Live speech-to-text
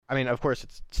I mean, of course,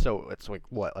 it's like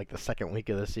what, like the second week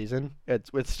of the season.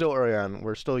 It's still early on.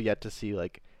 We're still yet to see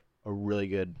like a really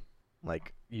good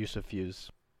like use of fuse.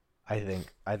 I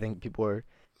think people are.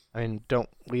 I mean, don't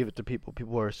leave it to people.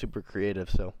 People are super creative,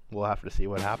 so we'll have to see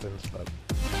what happens. But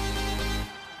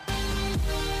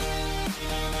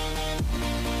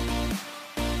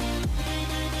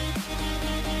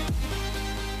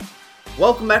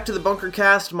Welcome back to the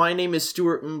Bunkercast. My name is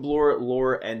Stuart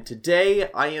Lore, and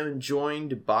today I am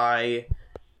joined by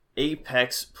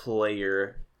Apex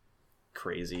player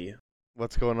Crazey.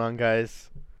 what's going on,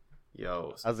 guys?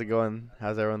 Yo, How's it going?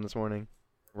 How's everyone this morning?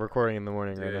 We're recording in the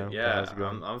morning dude, right now. yeah, How's it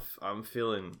going? I'm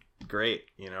feeling great.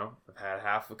 You know, I've had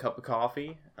half a cup of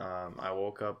coffee. I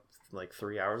woke up like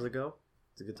 3 hours ago.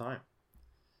 It's a good time.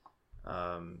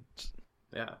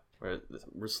 Yeah,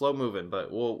 we're slow moving,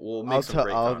 but we'll make some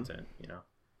great content. You know.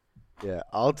 Yeah,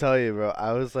 I'll tell you, bro.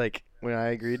 I was like, when I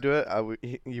agreed to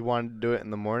it, you wanted to do it in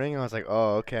the morning. I was like,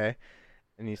 oh, okay.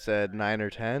 And he said 9 or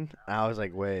 10. And I was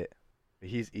like, wait,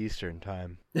 he's Eastern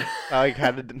time. I like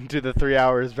had to do the 3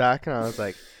 hours back, and I was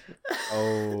like,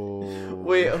 oh.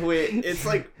 Wait. It's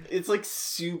like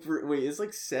super. Wait, it's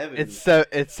like 7. It's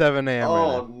 7 a.m.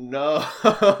 Oh right now.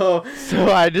 no! So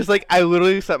I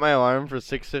literally set my alarm for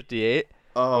 6:58.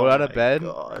 Oh, Got out of my bed,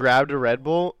 God. grabbed a Red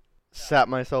Bull, sat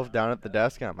myself down at the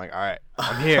desk, and I'm like, all right,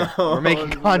 I'm here. Oh, We're making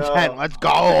content. no. Let's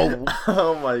go.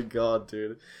 Oh my God,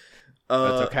 dude.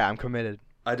 That's okay. I'm committed.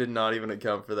 I did not even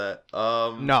account for that.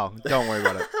 No, don't worry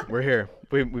about it. We're here.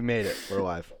 We made it. We're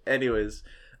alive. Anyways,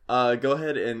 go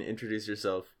ahead and introduce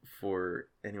yourself for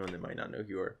anyone that might not know who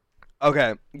you are.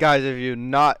 Okay, guys, if you've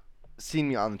not seen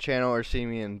me on the channel or seen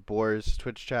me in Boar's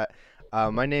Twitch chat,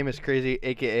 my name is Crazey,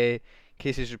 aka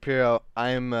Casey Shapiro. I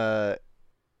am a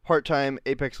part-time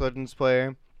Apex Legends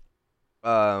player,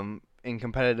 in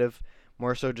competitive,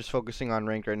 more so just focusing on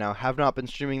ranked right now. Have not been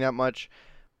streaming that much,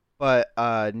 but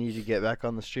need to get back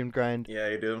on the stream grind. Yeah,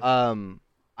 you do.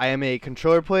 I am a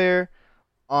controller player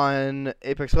on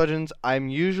Apex Legends. I'm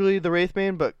usually the Wraith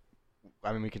main, but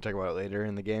I mean we can talk about it later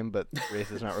in the game. But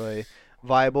Wraith is not really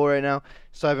viable right now,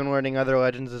 so I've been learning other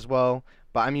legends as well.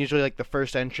 But I'm usually like the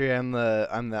first entry. I'm the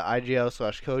IGL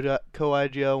 / co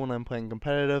IGL when I'm playing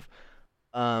competitive.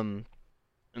 And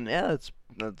yeah,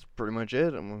 that's pretty much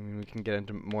it. I mean, we can get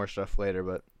into more stuff later,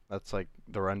 but that's like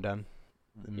the rundown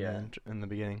in the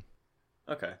beginning.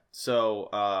 Okay, so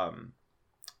I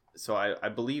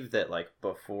believe that like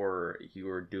before you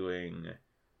were doing,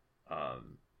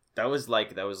 that was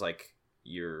like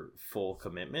your full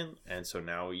commitment, and so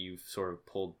now you've sort of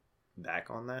pulled back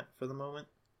on that for the moment.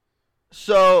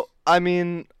 So, I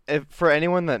mean, if for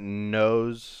anyone that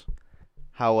knows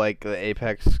how like the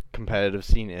Apex competitive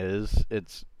scene is,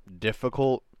 it's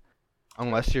difficult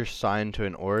unless you're signed to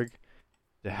an org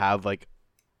to have like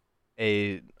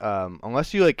a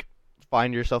unless you like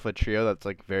find yourself a trio that's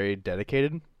like very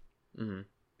dedicated. Mm-hmm.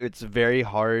 It's very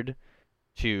hard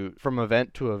to from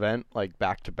event to event, like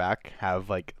back to back, have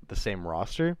like the same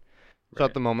roster. So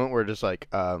at the moment we're just like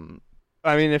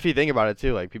I mean, if you think about it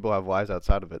too, like people have lives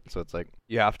outside of it, so it's like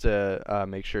you have to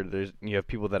make sure you have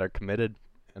people that are committed,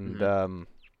 and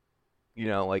you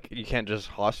know, like you can't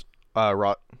just roster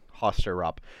hop,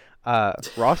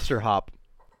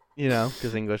 you know,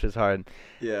 because English is hard.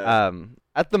 Yeah.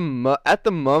 At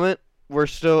the moment we're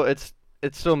still it's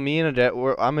still me and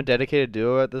I'm a dedicated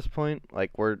duo at this point.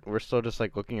 Like we're still just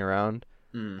like looking around,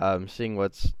 seeing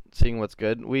what's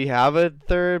good. We have a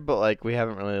third, but like we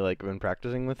haven't really like been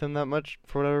practicing with him that much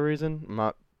for whatever reason. I'm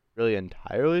not really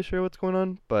entirely sure what's going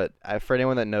on, but for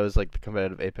anyone that knows like the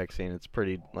competitive Apex scene, it's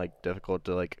pretty like difficult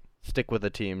to like stick with a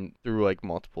team through like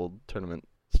multiple tournament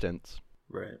stints.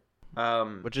 Right.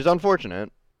 Which is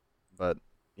unfortunate, but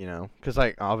you know, because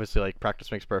like obviously like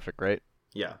practice makes perfect, right?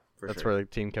 Yeah, That's sure. where like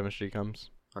team chemistry comes.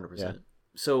 100%. Yeah.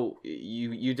 So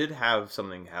you did have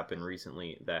something happen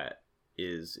recently that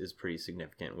is pretty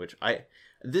significant, which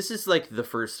this is like the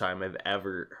first time I've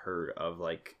ever heard of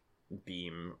like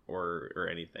Beam or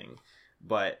anything,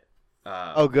 but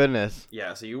oh goodness.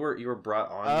 Yeah, so you were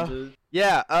brought on to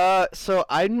so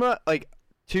I'm not like,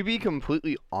 to be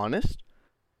completely honest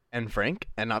and frank,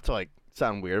 and not to like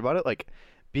sound weird about it, like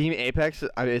Beam Apex,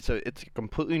 it's a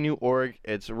completely new org.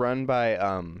 It's run by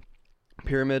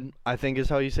Pyramid, I think is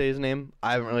how you say his name.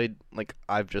 I haven't really like,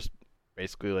 I've just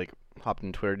basically like hopped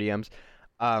in Twitter DMs.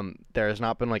 There has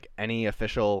not been like any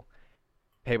official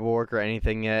paperwork or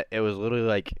anything yet. It was literally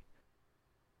like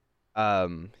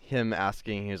him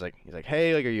asking, he's like,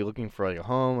 hey, like, are you looking for like a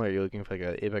home? Are you looking for like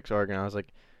a Apex org? And I was just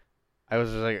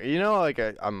like, you know, like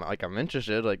I'm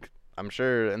interested, like I'm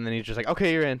sure. And then he's just like,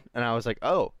 okay, you're in. And I was like,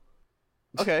 oh,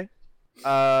 okay.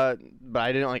 But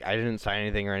I didn't sign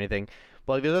anything or anything.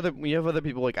 But like we have other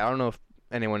people like I don't know if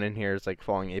anyone in here is like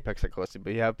following Apex that closely,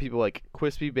 but you have people like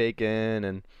Crispy Bacon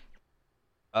and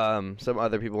some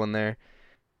other people in there.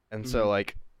 And so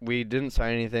like we didn't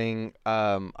sign anything.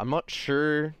 I'm not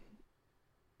sure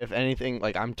if anything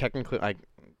like I'm technically like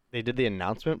they did the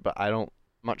announcement, but I'm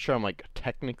not sure I'm like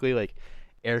technically like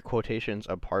air quotations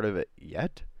a part of it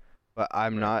yet. But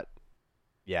I'm not.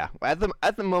 Yeah, at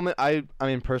the moment, I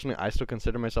mean personally, I still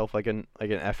consider myself like an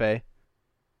FA.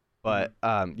 But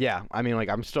yeah, I mean like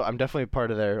I'm definitely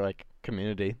part of their like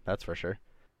community. That's for sure.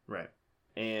 Right,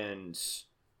 and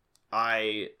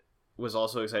I was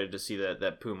also excited to see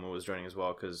that Puma was joining as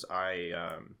well because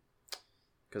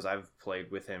I've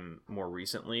played with him more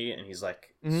recently, and he's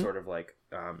like sort of like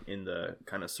in the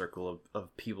kind of circle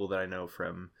of people that I know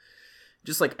from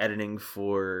just like editing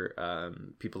for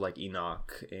people like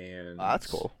Enoch and that's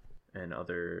cool, and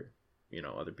other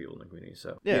other people in the community.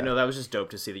 So yeah, that was just dope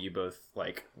to see that you both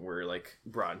like were like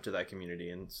brought into that community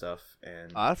and stuff.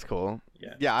 And that's cool.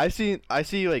 Yeah, I see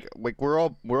like we're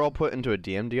all put into a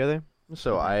DM together.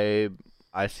 So I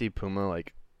see Puma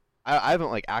like I haven't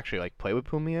like actually like played with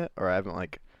Puma yet, or I haven't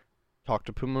like talked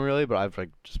to Puma really, but I've like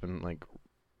just been like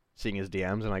seeing his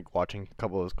DMs and like watching a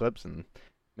couple of his clips, and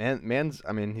man's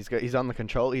I mean he's on the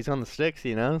control, he's on the sticks,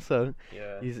 so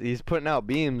yeah, he's putting out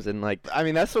beams, and like I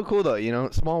mean that's so cool though,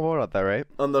 small world out there, right?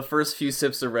 On the first few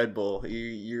sips of Red Bull,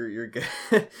 you're good.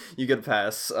 You get a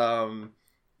pass.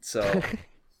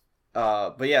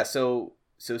 But yeah, so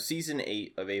season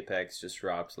 8 of Apex just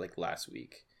dropped like last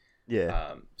week.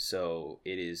 Yeah. So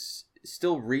it is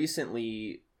still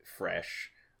recently fresh,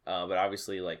 but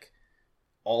obviously like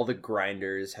all the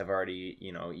grinders have already,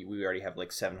 we already have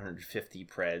like 750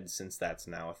 preds since that's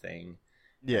now a thing.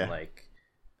 Yeah. And like,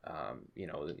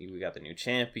 we got the new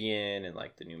champion and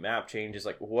like the new map changes.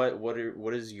 Like,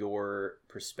 what is your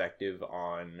perspective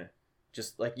on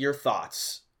just like your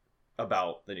thoughts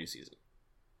about the new season?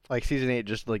 Like season 8,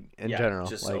 just like in general,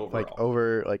 just like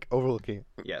overall. overlooking.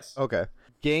 Yes. Okay.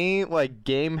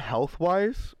 Game health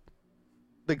wise,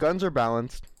 the guns are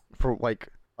balanced for like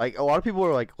a lot of people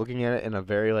are like looking at it in a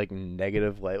very like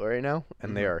negative light right now,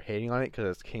 and they are hating on it because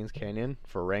it's Kings Canyon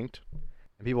for ranked,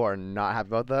 and people are not happy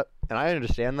about that. And I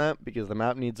understand that because the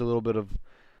map needs a little bit of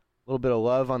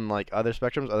love on like other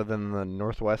spectrums other than the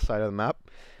northwest side of the map.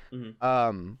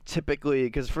 Typically,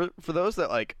 because for those that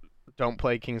like don't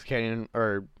play Kings Canyon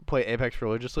or play Apex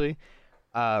religiously,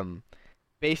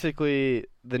 basically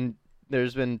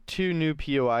there's been 2 new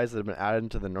POIs that have been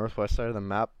added to the northwest side of the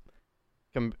map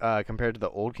compared to the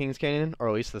old Kings Canyon, or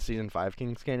at least the season 5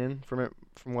 Kings Canyon from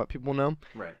what people know.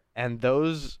 Right. And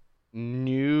those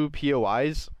new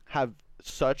POIs have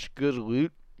such good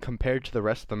loot compared to the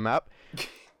rest of the map.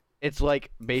 It's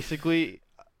like basically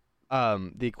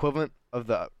the equivalent of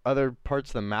the other parts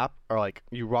of the map are like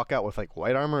you rock out with like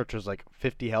white armor, which is like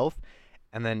 50 health,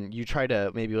 and then you try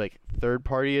to maybe like third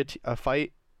party a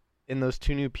fight in those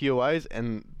 2 new POIs,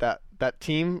 and that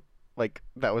team like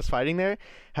that was fighting there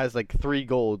has like 3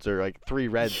 golds or like 3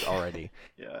 reds already.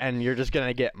 Yeah. And you're just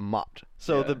gonna get mopped.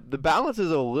 So the balance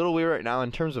is a little weird right now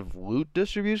in terms of loot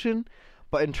distribution,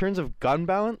 but in terms of gun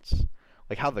balance,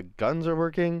 like how the guns are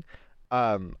working,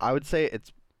 I would say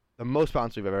it's the most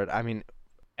balanced we've ever had. I mean,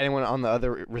 anyone on the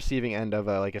other receiving end of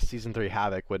like a season 3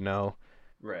 Havoc would know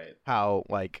right how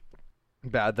like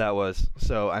bad that was.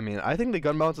 So I mean, I think the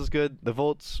gun balance is good. The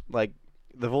volts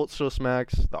still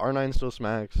smacks. The R9 still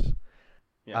smacks.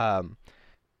 Yeah.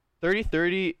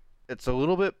 30-30. It's a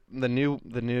little bit the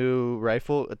new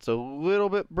rifle. It's a little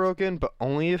bit broken, but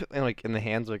only if in the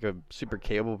hands of like a super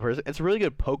capable person. It's a really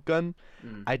good poke gun.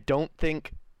 I don't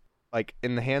think like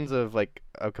in the hands of like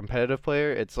a competitive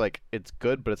player, it's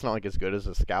good, but it's not like as good as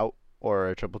a scout or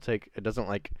a triple take. It doesn't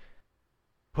like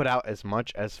put out as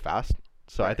much as fast.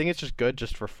 So I think it's just good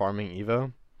just for farming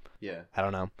Evo. Yeah. I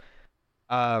don't know.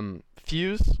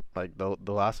 Fuse, like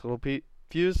the last little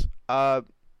Fuse,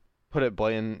 put it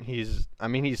blatant. He's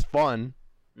fun.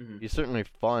 He's certainly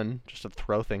fun just to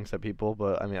throw things at people,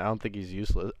 but I mean, I don't think he's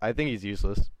useless. I think he's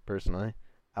useless, personally.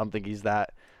 I don't think he's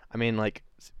that. I mean, like,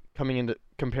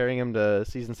 comparing him to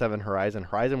Season 7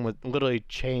 Horizon would literally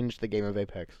change the game of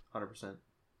Apex. 100%.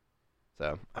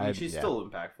 So, I mean, she's still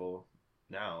impactful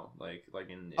now, like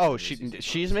in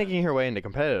she's making her way into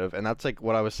competitive, and that's like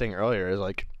what I was saying earlier is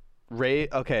like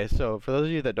Wraith. Okay, so for those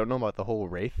of you that don't know about the whole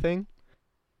Wraith thing,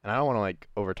 and I don't want to like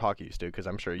overtalk you, Stu, because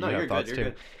I'm sure you have thoughts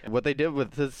too. What they did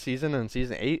with this season and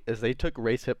season 8 is they took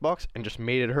Wraith's hitbox and just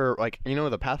made it her like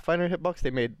the Pathfinder hitbox.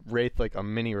 They made Wraith like a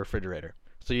mini refrigerator.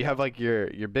 So you have like your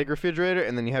big refrigerator,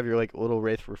 and then you have your like little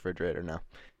Wraith refrigerator now.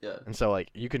 Yeah. And so like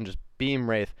you can just beam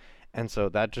Wraith, and so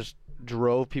that just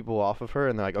drove people off of her,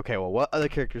 and they're like, okay, well, what other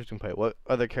characters can play? What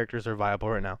other characters are viable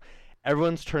right now?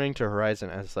 Everyone's turning to Horizon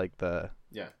as like the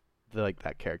like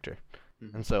that character,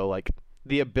 and so like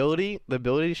the ability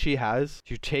she has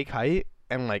to take height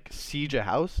and like siege a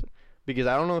house. Because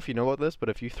I don't know if you know about this, but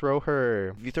if you throw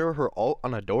her ult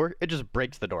on a door, it just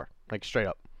breaks the door, like straight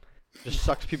up, just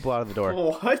sucks people out of the door.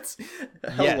 What?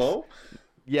 Hello? Yes.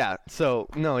 Yeah. So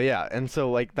no, yeah, and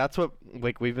so like that's what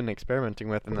like we've been experimenting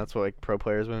with, and that's what like pro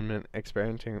players have been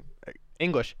experimenting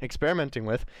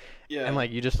with. Yeah. And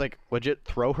like you just like legit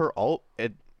throw her ult,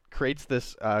 it creates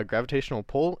this gravitational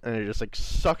pull, and it just like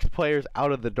sucks players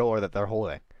out of the door that they're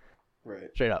holding. Right.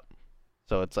 Straight up.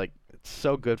 So it's like it's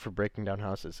so good for breaking down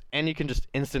houses, and you can just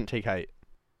instant take height.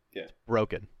 Yeah. It's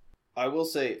broken. I will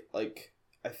say, like,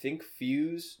 I think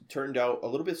Fuse turned out a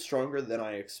little bit stronger than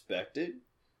I expected.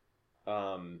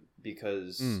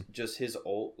 Because just his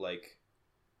ult, like,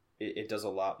 it does a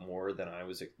lot more than I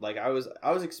was like. I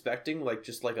was expecting like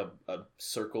just like a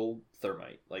circle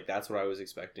thermite, like that's what I was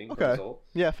expecting. Okay. For his ult.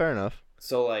 Yeah, fair enough.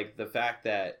 So like the fact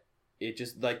that it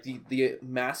just like the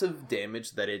massive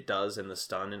damage that it does and the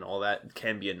stun and all that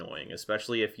can be annoying,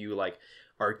 especially if you like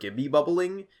are Gibby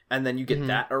bubbling and then you get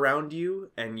that around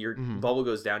you and your bubble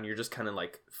goes down. You're just kind of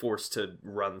like forced to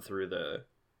run through the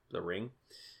ring.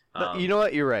 You know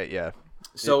what? You're right. Yeah.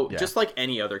 So just like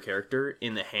any other character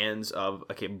in the hands of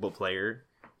a capable player,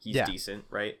 he's decent,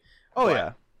 right? Oh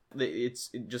but it's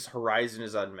just Horizon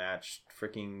is unmatched.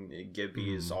 Freaking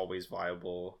Gibby is always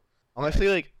viable. Unless they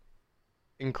like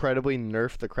incredibly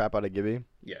nerf the crap out of Gibby.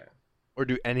 Yeah. Or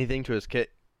do anything to his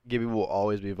kit, Gibby will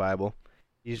always be viable.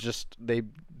 They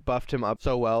buffed him up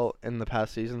so well in the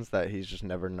past seasons that he's just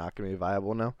never not going to be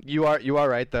viable now. You are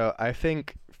right though. I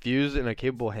think Fuse in a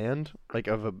capable hand, like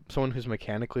of someone who's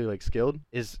mechanically like skilled,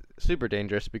 is super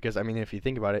dangerous because I mean if you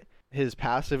think about it, his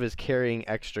passive is carrying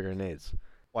extra grenades.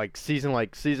 Like season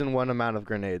 1 amount of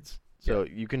grenades. So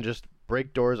you can just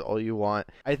break doors all you want.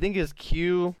 I think his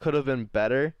Q could have been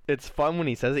better. It's fun when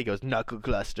he says it. He goes knuckle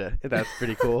cluster. That's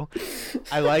pretty cool.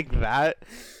 I like that,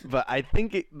 but I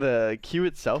think the Q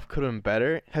itself could have been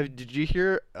better. Did you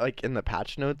hear like in the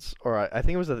patch notes, or I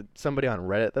think it was somebody on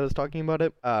Reddit that was talking about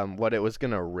it, what it was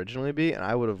gonna originally be, and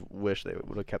I would have wished they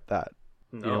would have kept that.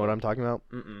 No. You know what I'm talking about?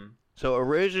 So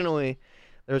originally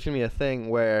there was gonna be a thing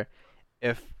where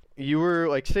if you were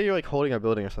like, say you're like holding a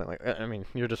building or something, like I mean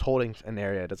you're just holding an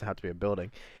area, it doesn't have to be a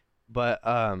building, but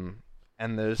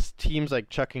and there's teams like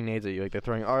chucking nades at you, like they're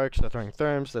throwing arcs, they're throwing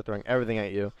therms, they're throwing everything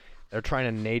at you, they're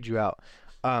trying to nade you out.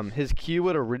 His Q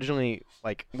would originally,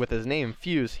 like with his name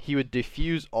Fuse, he would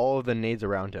diffuse all of the nades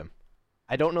around him.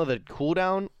 I don't know the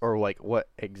cooldown or like what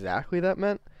exactly that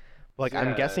meant, like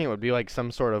I'm guessing it would be like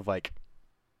some sort of like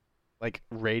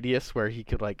radius where he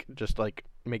could like just like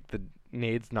make the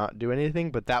nades not do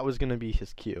anything, but that was going to be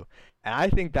his Q, and I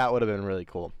think that would have been really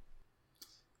cool.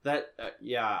 That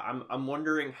I'm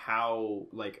wondering how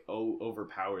like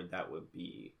overpowered that would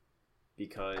be,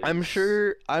 because I'm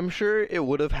sure it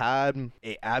would have had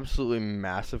a absolutely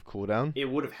massive cooldown. It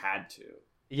would have had to.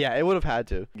 Yeah, it would have had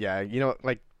to. Yeah, you know,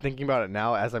 like thinking about it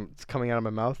now as it's coming out of my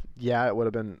mouth, yeah, it would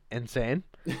have been insane.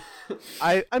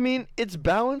 I mean, it's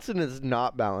balanced and it's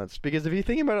not balanced, because if you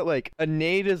think about it, like a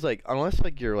nade is like, unless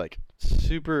like you're like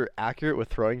super accurate with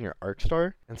throwing your arc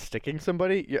star and sticking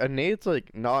somebody, a nade's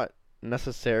like not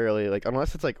necessarily like,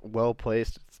 unless it's like well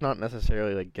placed, it's not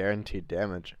necessarily like guaranteed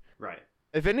damage. Right.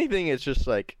 If anything, it's just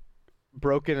like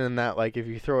broken in that like if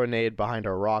you throw a nade behind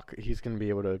a rock, he's gonna be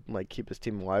able to like keep his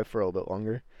team alive for a little bit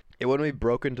longer. It wouldn't be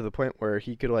broken to the point where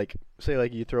he could like say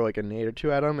like you throw like a nade or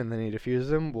two at him and then he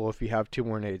defuses him. Well, if you have 2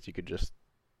 more nades, you could just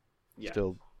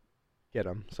still get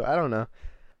him. So I don't know.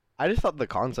 I just thought the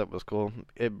concept was cool.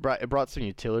 It brought some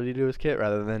utility to his kit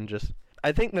rather than just.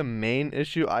 I think the main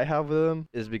issue I have with him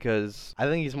is because I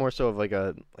think he's more so of like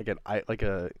a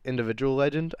individual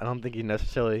legend. I don't think he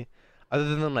necessarily,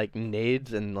 other than like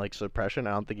nades and like suppression,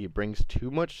 I don't think he brings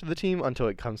too much to the team until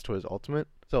it comes to his ultimate.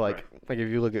 So like if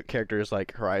you look at characters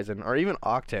like Horizon or even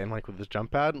Octane, like with his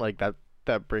jump pad, like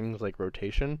that brings like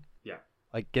rotation. Yeah.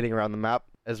 Like getting around the map,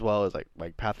 as well as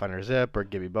like Pathfinder Zip or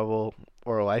Gibby Bubble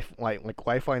or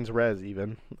Lifeline's Res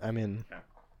even. I mean,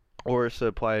 or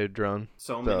Supply Drone.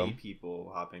 So many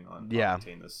people hopping on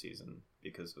Octane this season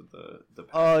because of the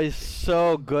Oh, he's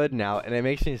so good now, and it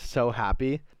makes me so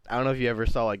happy. I don't know if you ever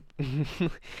saw like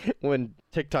when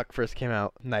TikTok first came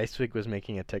out, Niceweek was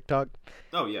making a TikTok.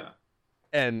 Oh yeah.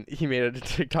 And he made a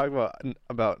TikTok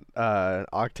about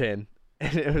Octane,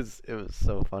 and it was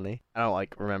so funny. I don't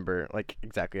like remember like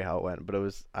exactly how it went, but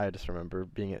I just remember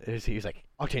he was like,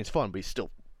 Octane's fun, but he's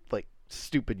still like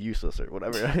stupid useless or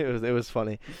whatever. It was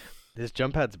funny. His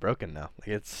jump pad's broken now. Like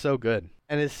it's so good.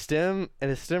 and his stim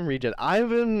regen. I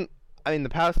mean, the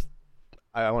past,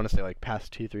 I want to say like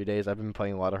past 2-3 days, I've been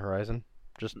playing a lot of Horizon,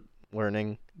 just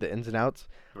learning the ins and outs.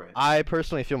 Right. I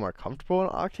personally feel more comfortable in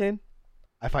Octane.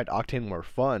 I find Octane more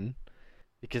fun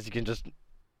because you can just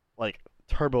like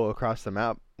turbo across the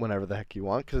map whenever the heck you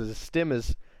want because the stim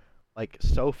is like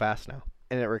so fast now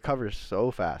and it recovers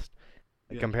so fast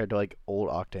like, Yeah. compared to like old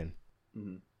Octane.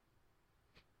 Mm-hmm.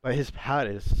 But his pad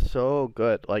is so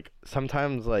good. Like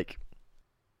sometimes like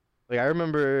I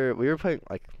remember we were playing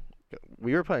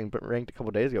ranked a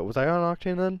couple days ago. Was I on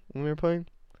Octane then when we were playing?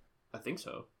 I think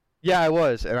so. Yeah, I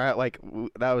was, and I like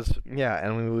that was yeah,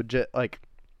 and we would just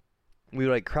we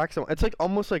would like crack some. It's like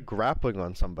almost like grappling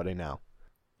on somebody now.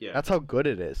 Yeah. That's how good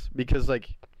it is because like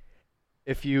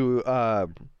if you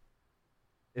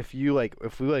if we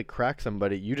like crack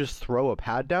somebody, you just throw a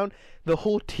pad down. The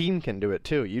whole team can do it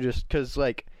too. You just because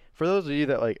like for those of you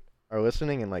that like are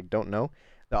listening and like don't know,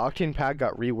 the Octane pad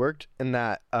got reworked in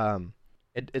that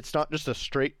it's not just a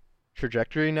straight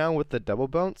trajectory now with the double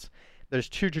bounce. There's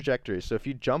two trajectories. So if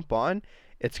you jump on,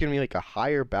 it's gonna be like a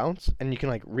higher bounce, and you can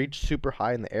like reach super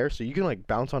high in the air. So you can like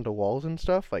bounce onto walls and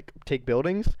stuff, like take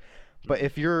buildings. But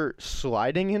if you're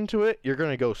sliding into it, you're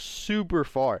gonna go super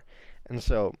far. And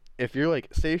so if you're like,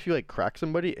 say if you like crack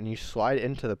somebody and you slide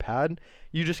into the pad,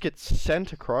 you just get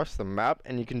sent across the map,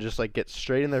 and you can just like get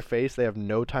straight in their face. They have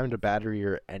no time to battery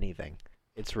or anything.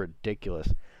 It's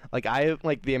ridiculous. Like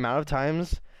the amount of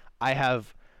times I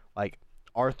have like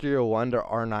R301 to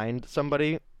R9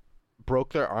 somebody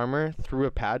broke their armor, threw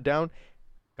a pad down,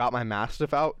 got my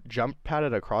mastiff out, jump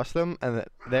padded across them, and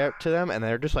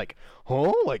they're just like,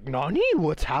 oh, like Nani,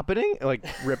 what's happening? Like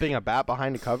ripping a bat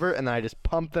behind the cover, and then I just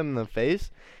pump them in the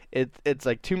face. It's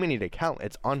like too many to count.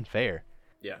 It's unfair.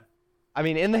 Yeah. I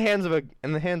mean, in the hands of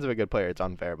a good player, it's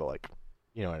unfair, but like,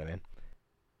 you know what I mean.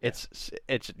 It's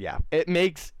yeah. It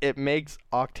makes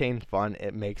Octane fun.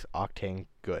 It makes Octane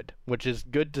good, which is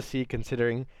good to see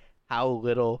considering how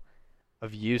little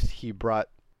of use he brought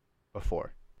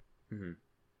before. Mm-hmm.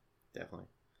 Definitely.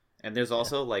 And there's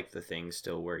also like the thing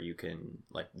still where you can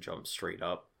like jump straight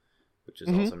up, which is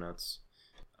also nuts.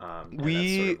 And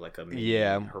that's sort of like a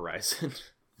mini Horizon.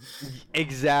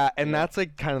 Exact, and Yeah. that's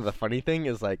like kind of the funny thing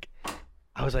is like,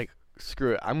 I was like,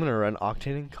 screw it, I'm gonna run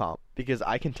Octane in comp because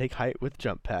I can take height with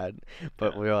jump pad.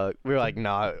 But we were like,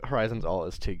 nah, Horizon's all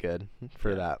is too good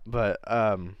for that. But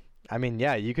I mean,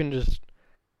 yeah, you can just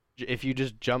if you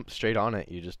just jump straight on it,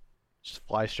 you just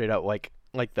fly straight out like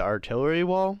the artillery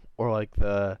wall or like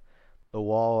the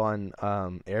wall on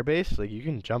airbase. Like you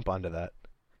can jump onto that.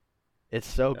 It's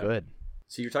so good.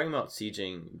 So you're talking about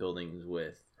sieging buildings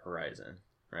with Horizon,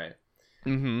 right?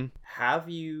 Mm-hmm. Have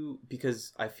you,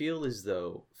 because I feel as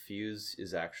though Fuse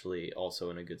is actually also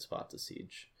in a good spot to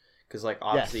siege. Because like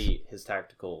obviously his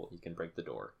tactical, he can break the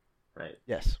door, right?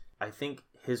 Yes. I think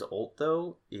his ult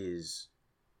though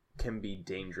can be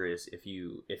dangerous if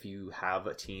you have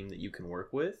a team that you can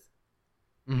work with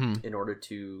in order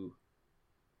to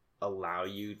allow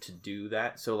you to do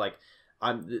that. So like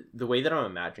the way that I'm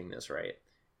imagining this, right,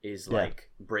 is like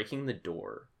breaking the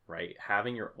door, right?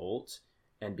 Having your ult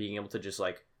and being able to just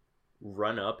like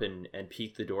run up and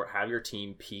peek the door, have your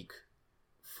team peek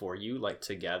for you like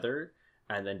together,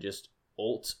 and then just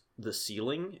ult the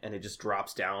ceiling and it just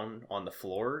drops down on the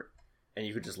floor and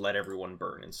you could just let everyone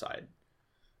burn inside.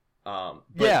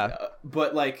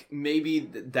 But like maybe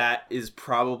that is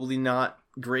probably not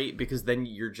great because then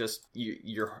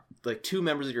you're like two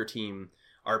members of your team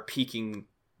are peeking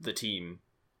the team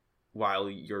while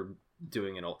you're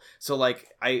doing it all. So like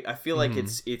I feel like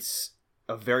it's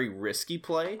a very risky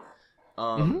play,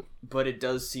 but it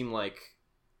does seem like,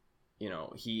 you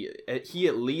know, he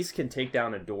at least can take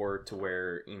down a door to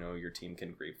where, you know, your team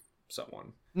can grief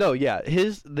someone. No, yeah,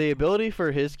 the ability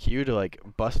for his Q to like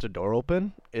bust a door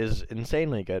open is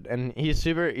insanely good, and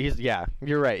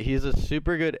you're right. He's a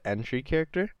super good entry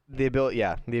character. The ability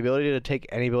to take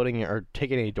any building or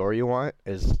take any door you want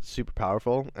is super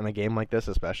powerful in a game like this,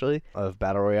 especially of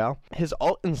battle royale. His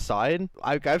ult inside,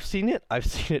 I've seen it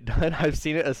done. I've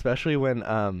seen it especially when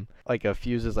like a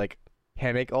Fuse is like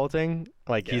panic ulting,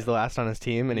 like he's the last on his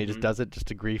team and he just does it just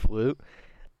to grief loot.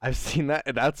 I've seen that,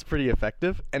 and that's pretty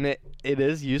effective, and it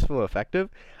is useful effective.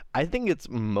 I think it's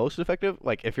most effective,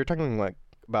 like, if you're talking, like,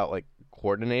 about, like,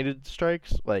 coordinated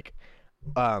strikes, like,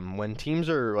 when teams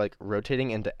are, like, rotating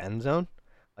into end zone,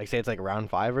 like, say it's, like, round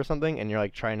 5 or something, and you're,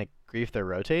 like, trying to grief their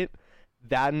rotate,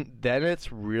 then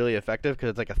it's really effective,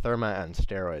 because it's, like, a thermite on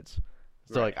steroids.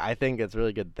 So, like, I think it's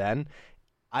really good then.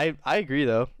 I agree,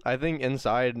 though. I think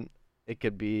inside, it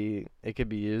could be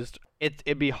used.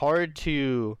 It'd be hard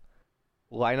to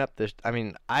line up this. I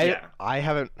mean, I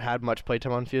haven't had much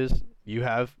playtime on Fuse you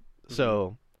have.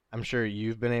 So I'm sure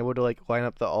you've been able to like line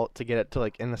up the ult to get it to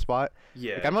like in the spot.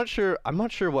 Yeah. Like I'm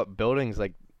not sure what buildings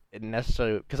like it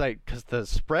necessarily because the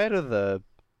spread of the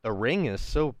ring is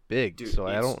so big. Dude, so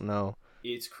I don't know.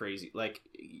 It's crazy. Like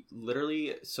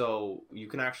literally, so you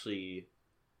can actually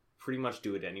pretty much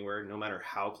do it anywhere, no matter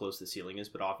how close the ceiling is.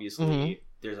 But obviously,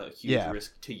 there's a huge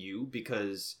risk to you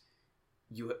because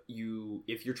you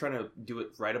if you're trying to do it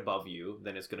right above you,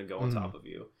 then it's gonna go on top of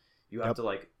you. You have to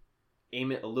like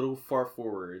aim it a little far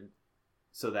forward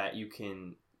so that you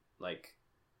can like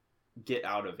get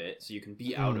out of it, so you can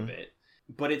be out of it.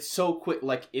 But it's so quick.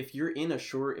 Like if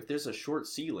there's a short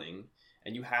ceiling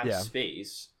and you have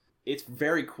space, it's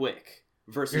very quick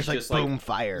versus there's just like boom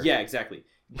fire. Yeah, exactly.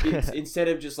 It's instead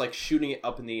of just like shooting it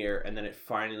up in the air and then it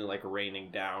finally like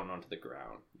raining down onto the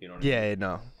ground. You know what I mean?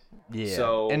 No. Yeah.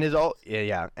 So and his ult,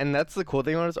 and that's the cool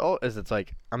thing on his ult is it's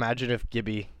like imagine if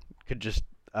Gibby could just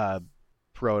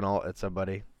throw an ult at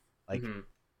somebody,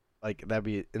 like that'd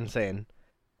be insane.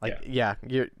 Like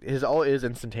his ult is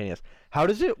instantaneous. How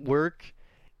does it work?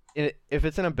 If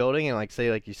it's in a building and like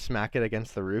say like you smack it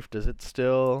against the roof, does it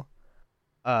still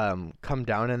come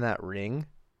down in that ring?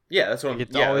 Yeah, that's what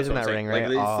it's always in that ring, right?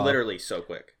 Like it's literally so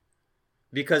quick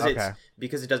because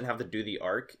it doesn't have to do the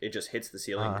arc. It just hits the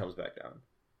ceiling and comes back down.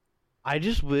 I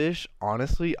just wish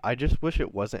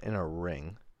it wasn't in a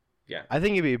ring. Yeah, I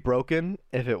think it'd be broken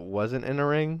if it wasn't in a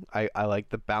ring. I like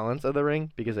the balance of the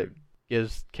ring because it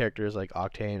gives characters like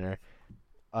Octane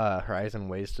or Horizon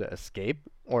ways to escape,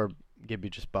 or Gibby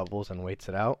just bubbles and waits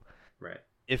it out. Right.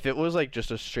 If it was like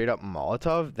just a straight up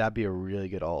Molotov, that'd be a really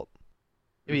good ult.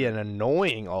 It'd be an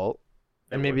annoying ult,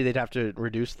 and maybe they'd have to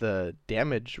reduce the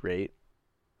damage rate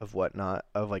of whatnot,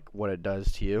 of like what it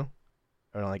does to you,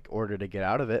 or like order to get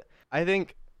out of it. I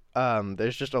think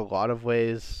there's just a lot of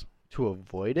ways to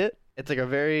avoid it. It's like a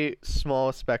very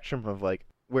small spectrum of like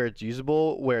where it's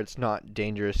usable, where it's not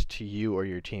dangerous to you or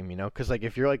your team, you know? Because like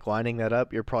if you're like lining that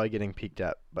up, you're probably getting peeked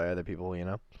at by other people, you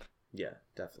know? Yeah,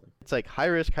 definitely. It's like high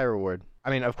risk, high reward. I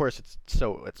mean, of course,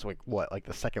 it's like what, like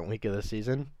the second week of the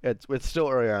season. It's still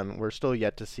early on. We're still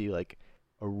yet to see like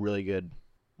a really good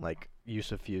like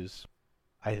use of fuse.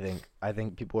 I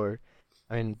think people are.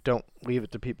 I mean, don't leave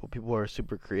it to people. People are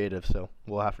super creative, so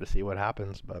we'll have to see what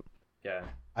happens. But yeah,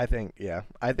 I think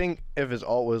if his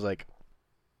ult was like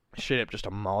straight up just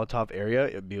a Molotov area,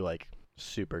 it'd be like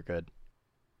super good.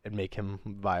 It'd make him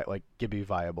Gibby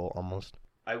viable almost.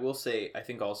 I will say, I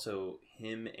think also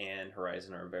him and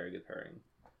Horizon are a very good pairing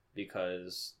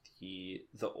because the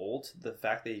ult, the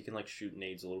fact that he can like shoot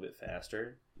nades a little bit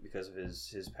faster because of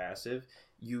his passive,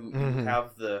 you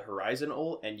have the Horizon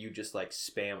ult and you just like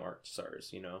spam arc stars,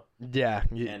 you know? Yeah,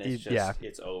 and it's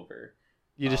it's over.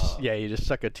 You just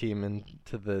suck a team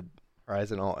into the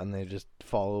Horizon ult and they just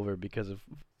fall over because of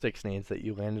 6 nades that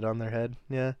you landed on their head.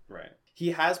 Yeah, right.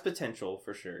 He has potential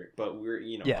for sure, but we're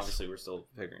obviously we're still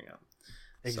figuring out.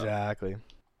 Exactly. So,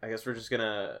 I guess we're just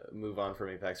gonna move on from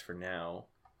Apex for now.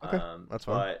 Okay, that's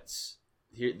fine. But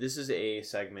here, this is a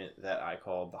segment that I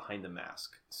call Behind the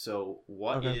Mask. So,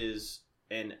 what is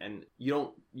and you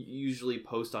don't usually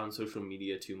post on social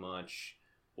media too much,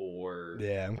 or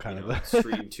I'm kind of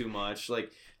stream too much.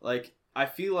 Like I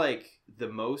feel like the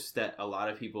most that a lot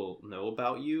of people know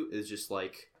about you is just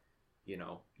like,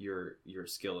 your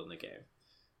skill in the game,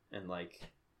 and like.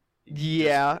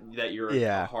 That you're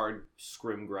a hard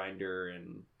scrim grinder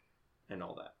and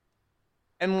all that.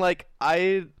 And like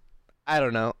I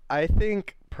don't know. I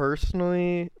think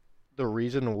personally the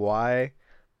reason why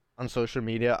on social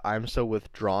media I'm so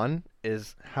withdrawn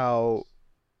is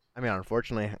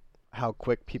unfortunately how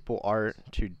quick people are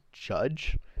to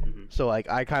judge. So like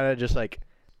I kind of just like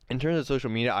in terms of social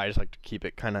media I just like to keep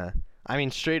it kind of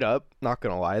straight up, not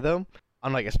going to lie though.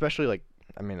 On like especially like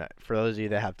for those of you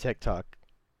that have TikTok,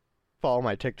 follow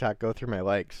my TikTok, go through my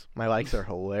likes. My likes are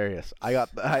hilarious. I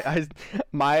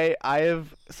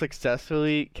have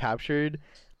successfully captured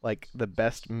like the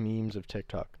best memes of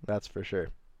TikTok. That's for sure.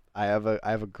 I have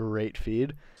a great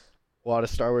feed. A lot of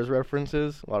Star Wars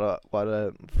references, a lot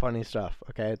of funny stuff.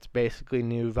 Okay, it's basically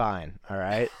new Vine. All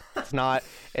right, it's not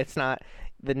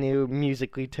the new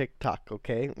Musically TikTok.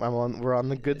 Okay, we're on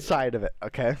the good side of it.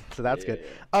 Okay, so that's good.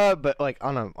 But like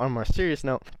on a more serious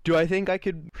note, do I think I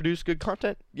could produce good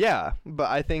content? Yeah, but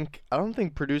I don't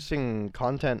think producing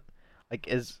content like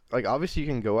is like obviously you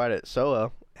can go at it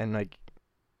solo and like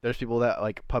there's people that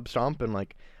like pub stomp and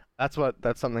like that's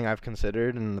something I've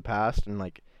considered in the past and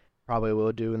like probably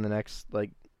will do in the next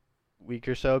like week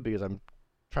or so because I'm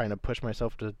trying to push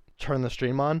myself to turn the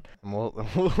stream on and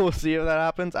we'll see if that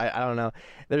happens. I don't know.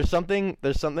 There's something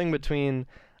between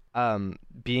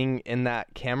being in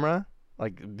that camera,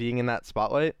 like being in that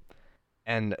spotlight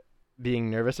and being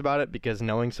nervous about it because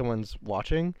knowing someone's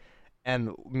watching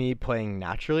and me playing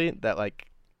naturally, that like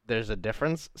there's a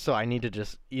difference. So I need to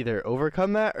just either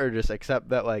overcome that or just accept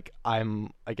that like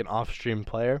I'm like an off-stream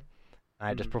player.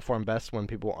 I just perform best when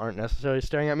people aren't necessarily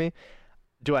staring at me.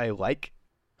 Do I like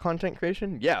content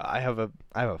creation? Yeah, I have a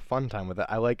fun time with it.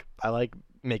 I like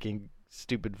making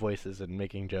stupid voices and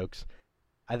making jokes.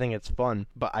 I think it's fun,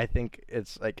 but I think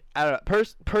it's like I don't know,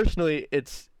 personally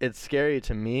it's scary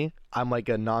to me. I'm like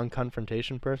a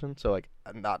non-confrontation person, so like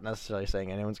I'm not necessarily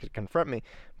saying anyone's gonna confront me,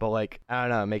 but like I don't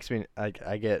know, it makes me like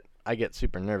I get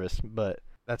super nervous, but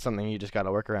that's something you just got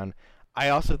to work around. I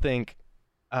also think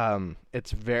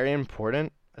it's very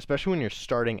important, especially when you're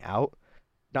starting out,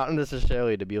 not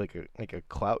necessarily to be like a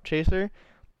clout chaser,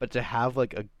 but to have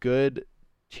like a good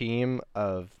team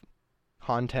of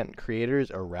content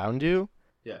creators around you.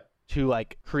 Yeah. To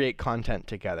like create content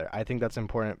together. I think that's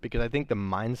important because I think the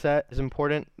mindset is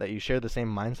important, that you share the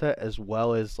same mindset as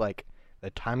well as like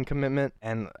the time commitment,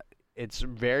 and it's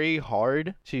very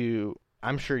hard to,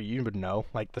 I'm sure you would know,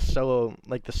 like the solo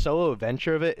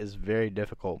adventure of it is very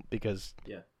difficult because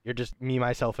you're just me,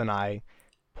 myself, and I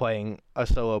playing a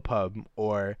solo pub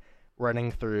or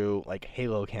running through like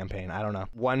Halo campaign. I don't know,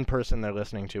 one person they're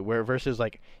listening to, where versus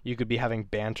like you could be having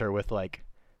banter with like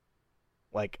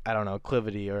I don't know,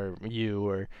 Clivity or you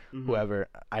or whoever.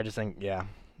 I just think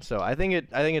So I think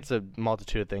it's a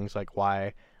multitude of things like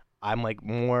why I'm like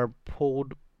more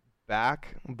pulled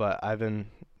back, but I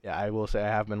will say I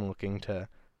have been looking to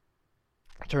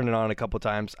turn it on a couple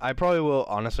times. I probably will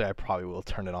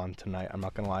turn it on tonight. I'm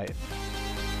not gonna lie.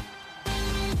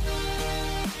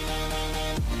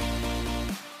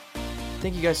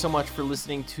 Thank you guys so much for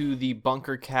listening to the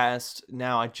Bunker Cast.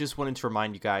 Now, I just wanted to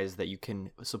remind you guys that you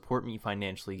can support me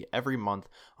financially every month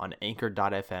on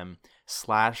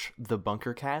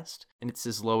anchor.fm/thebunkercast, and it's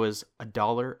as low as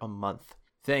 $1 a month.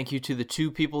 Thank you to the 2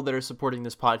 people that are supporting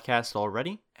this podcast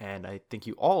already, and I thank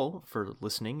you all for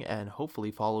listening and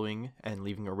hopefully following and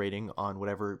leaving a rating on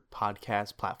whatever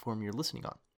podcast platform you're listening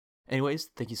on. Anyways,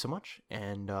 thank you so much,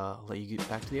 and I'll let you get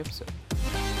back to the episode.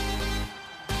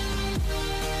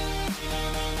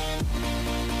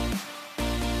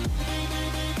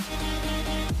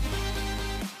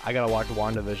 I gotta watch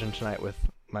WandaVision tonight with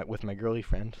my girly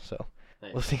friend, so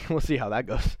Nice. we'll see how that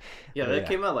goes. Yeah, that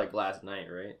came out like last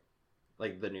night, right?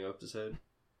 Like the new episode.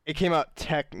 It came out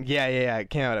it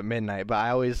came out at midnight, but I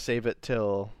always save it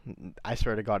till, I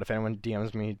swear to God, if anyone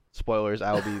DMs me spoilers,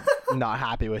 I will be not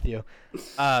happy with you.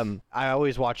 I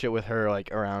always watch it with her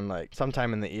like around like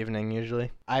sometime in the evening usually.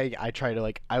 I try to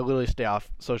like, I literally stay off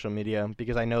social media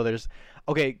because I know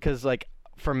because like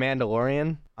for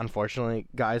Mandalorian, unfortunately,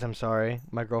 guys, I'm sorry,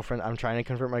 I'm trying to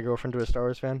convert my girlfriend to a Star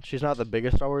Wars fan. She's not the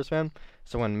biggest Star Wars fan,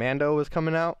 so when Mando was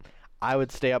coming out, I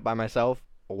would stay up by myself,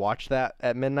 watch that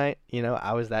at midnight. You know,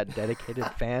 I was that dedicated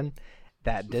fan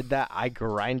that did that. I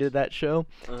grinded that show,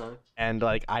 and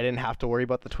like I didn't have to worry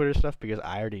about the Twitter stuff because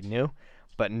I already knew.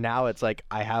 But now it's like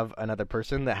I have another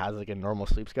person that has like a normal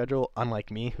sleep schedule,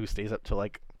 unlike me, who stays up till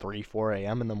like 3-4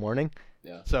 a.m. in the morning.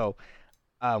 Yeah. So,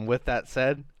 with that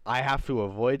said, I have to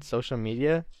avoid social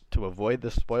media to avoid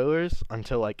the spoilers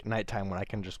until like nighttime when I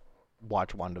can just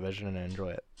watch WandaVision and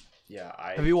enjoy it. Yeah,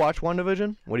 Have you watched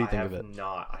WandaVision? What do you think of it?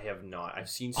 I have not. I've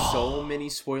seen so many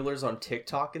spoilers on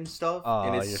TikTok and stuff,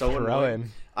 and it's you're so throwing.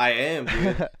 annoying. I am,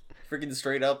 dude. Freaking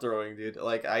straight up throwing, dude.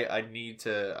 Like I need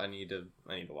to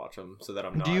watch them so that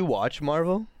I'm not. Do you watch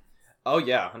Marvel? Oh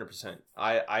yeah, 100%.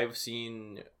 I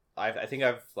think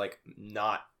I've like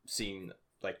not seen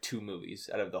like 2 movies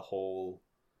out of the whole.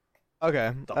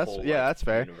 Okay, that's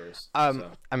fair. Universe, I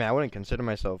mean, I wouldn't consider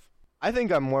myself. I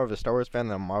think I'm more of a Star Wars fan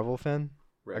than a Marvel fan.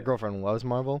 Right. My girlfriend loves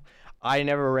Marvel. I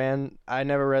never read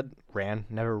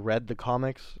the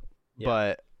comics,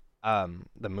 but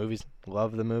the movies,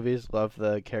 love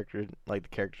the character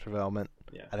development.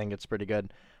 Yeah. I think it's pretty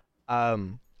good.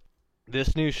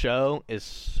 This new show is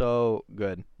so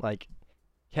good. Like,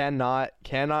 cannot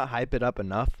hype it up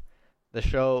enough. The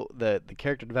show, the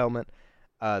character development,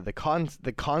 the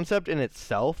concept in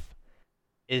itself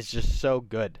is just so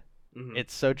good. Mm-hmm.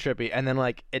 It's so trippy, and then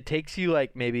like it takes you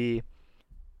like maybe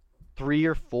 3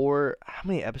 or 4. How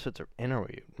many episodes are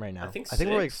we right now? I think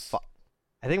we're like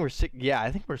I think we're 6. Yeah,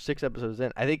 I think we're 6 episodes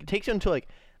in. I think it takes you until like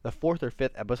the 4th or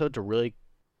 5th episode to really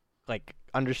like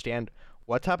understand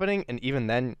what's happening, and even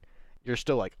then, you're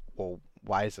still like, well,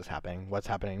 why is this happening? What's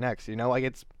happening next? You know,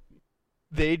 like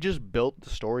they just built the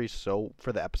story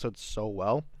for the episodes so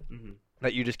well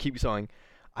that you just keep saying,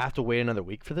 I have to wait another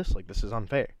week for this. Like, this is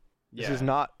unfair. Yeah. This is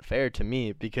not fair to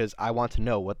me because I want to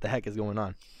know what the heck is going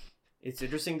on. It's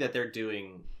interesting that they're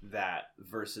doing that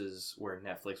versus where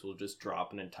Netflix will just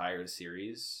drop an entire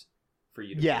series for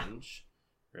you to binge,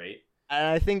 right? And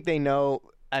I think they know.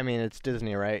 I mean, it's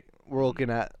Disney, right? We're looking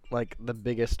at like the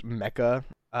biggest mecca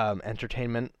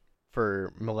entertainment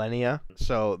for millennia,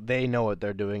 so they know what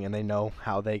they're doing and they know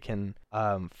how they can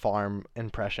farm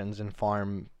impressions and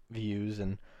farm views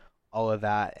and all of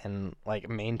that and like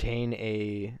maintain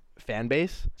a fan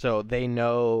base. So they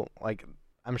know, like,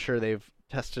 I'm sure they've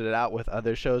tested it out with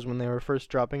other shows when they were first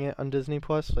dropping it on Disney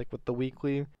Plus, like with the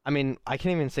weekly. I mean, I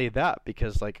can't even say that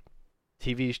because like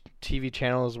TV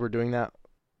channels were doing that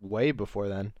way before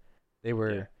then. They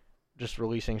were just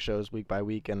releasing shows week by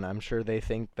week, and I'm sure they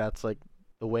think that's like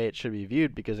the way it should be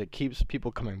viewed because it keeps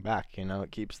people coming back, you know,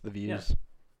 it keeps the views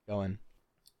going.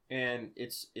 And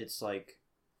it's like,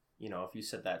 you know, if you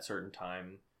set that certain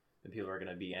time, then people are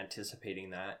going to be anticipating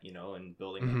that, you know, and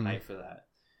building a hype for that.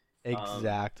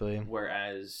 Exactly.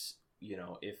 Whereas, you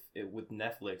know, if with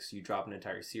Netflix, you drop an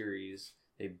entire series,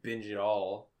 they binge it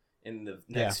all in the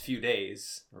next few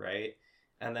days, right?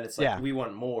 And then it's like, we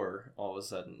want more all of a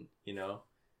sudden, you know?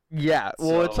 Yeah,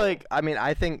 well, it's like, I mean,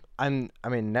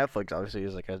 Netflix obviously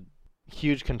is like a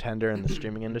huge contender in the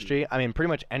streaming industry. I mean, pretty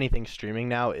much anything streaming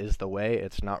now is the way.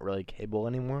 It's not really cable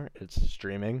anymore. It's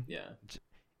streaming. Yeah.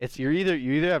 It's you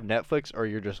either have Netflix or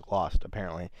you're just lost,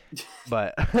 apparently.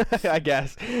 But I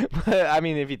guess. But I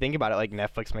mean, if you think about it, like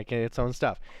Netflix making its own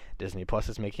stuff, Disney Plus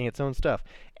is making its own stuff,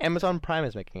 Amazon Prime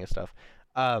is making its stuff.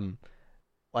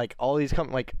 Like all these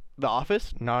like The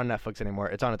Office, not on Netflix anymore.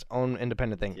 It's on its own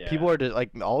independent thing. Yeah. People are just like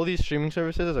all these streaming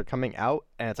services are coming out,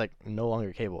 and it's like no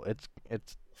longer cable.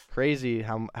 It's crazy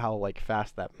how like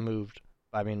fast that moved.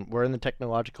 I mean, we're in the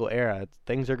technological era.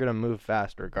 Things are gonna move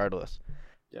fast regardless.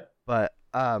 Yeah. But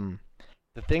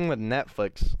the thing with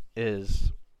Netflix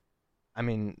is, I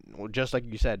mean, just like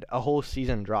you said, a whole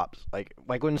season drops. Like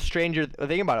when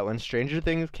think about it, when Stranger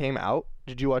Things came out,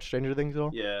 did you watch Stranger Things at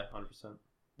all? Yeah, 100%.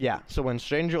 Yeah, so when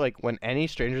any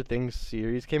Stranger Things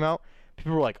series came out,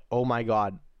 people were like, "Oh my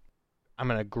god, I'm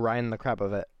gonna grind the crap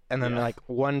of it." And then like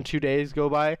 1-2 days go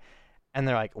by, and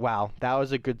they're like, "Wow, that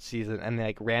was a good season," and they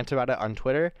like rant about it on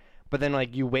Twitter. But then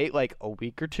like you wait like a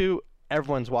week or two,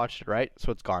 everyone's watched it, right?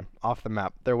 So it's gone off the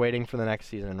map. They're waiting for the next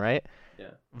season, right?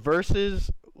 Yeah.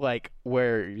 Versus like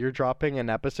where you're dropping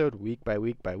an episode week by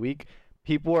week by week.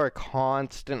 People are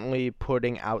constantly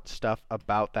putting out stuff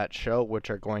about that show, which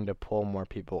are going to pull more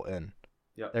people in.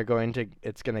 Yeah.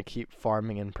 It's going to keep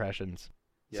farming impressions.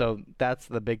 Yep. So that's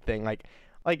the big thing. Like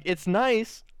it's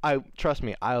nice. Trust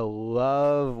me, I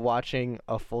love watching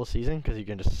a full season because you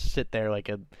can just sit there like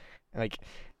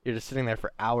you're just sitting there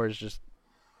for hours, just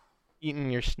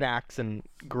eating your snacks and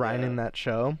grinding that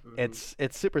show. Mm-hmm.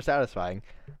 It's super satisfying.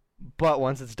 But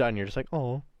once it's done, you're just like,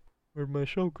 oh, where'd my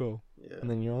show go? Yeah. And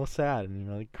then you're all sad and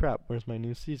you're like, crap, where's my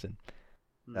new season?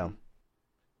 Mm-hmm. So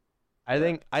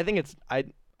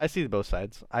I see both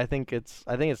sides. I think it's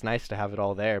nice to have it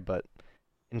all there, but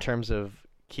in terms of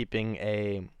keeping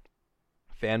a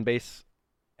fan base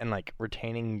and like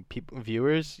retaining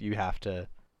viewers, you have to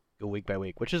go week by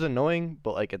week, which is annoying,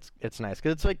 but like it's nice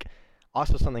because it's like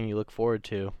also something you look forward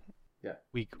to. Yeah.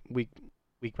 Week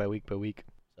by week by week.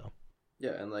 So.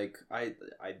 Yeah, and like I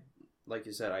like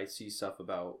you said, I see stuff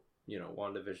about, you know,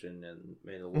 WandaVision and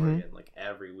Mandalorian like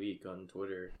every week on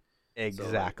Twitter.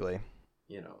 Exactly. So, like,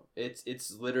 you know,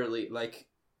 it's literally like,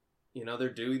 you know, they're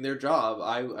doing their job.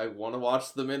 I want to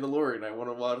watch The Mandalorian. I want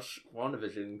to watch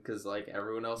WandaVision because like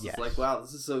everyone else is like, wow,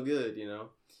 this is so good, you know.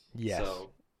 Yes.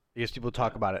 So, because people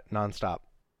talk about it nonstop.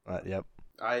 Yep.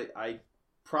 I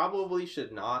probably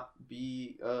should not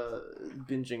be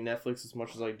binging Netflix as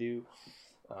much as I do.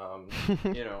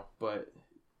 You know, but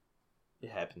it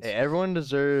happens. Hey, everyone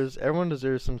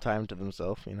deserves some time to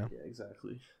themselves, you know. Yeah,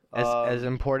 exactly. As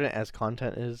important as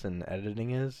content is and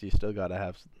editing is, you still gotta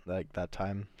have like that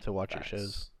time to watch your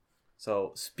shows.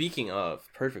 So speaking of,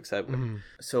 perfect segue. Mm-hmm.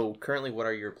 So currently, what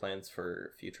are your plans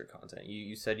for future content?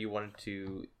 You said you wanted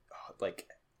to, like,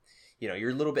 you know,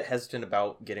 you're a little bit hesitant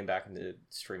about getting back into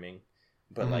streaming,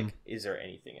 but like, is there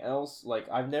anything else? Like,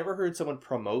 I've never heard someone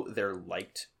promote their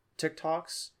liked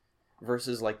TikToks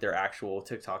versus like their actual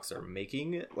TikToks they're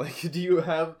making. Like, do you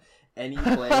have any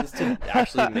plans to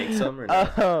actually make some or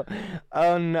not?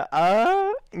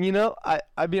 No. You know,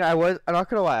 I mean, I'm not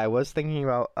gonna lie, I was thinking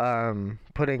about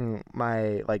putting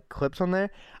my like clips on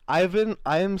there. I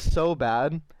am so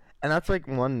bad, and that's like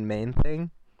one main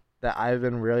thing that I've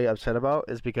been really upset about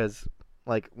is because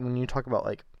like when you talk about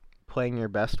like playing your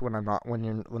best when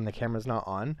when the camera's not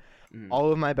on,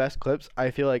 all of my best clips I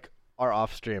feel like are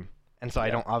off stream. And so I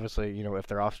don't, obviously, you know, if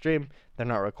they're off stream, they're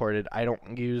not recorded. I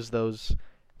don't use those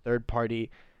third-party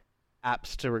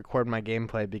apps to record my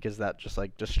gameplay because that just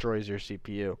like destroys your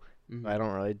CPU. Mhm. So I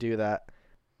don't really do that.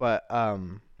 But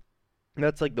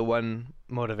that's like the one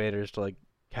motivator is to like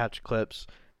catch clips.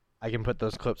 I can put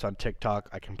those clips on TikTok.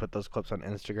 I can put those clips on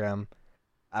Instagram.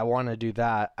 I want to do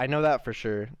that. I know that for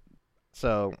sure.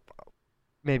 So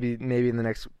maybe in the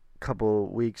next couple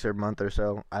weeks or month or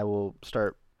so, I will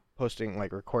start posting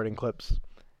like recording clips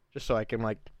just so I can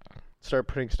like start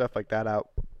putting stuff like that out.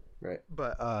 Right.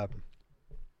 But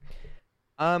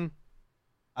um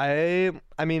I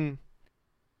mean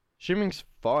streaming's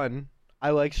fun. I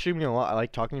like streaming a lot. I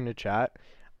like talking to chat.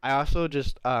 I also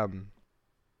just I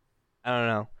don't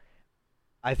know.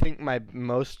 I think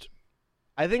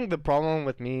I think the problem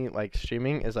with me like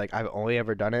streaming is like I've only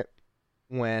ever done it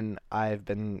when I've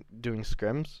been doing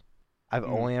scrims. I've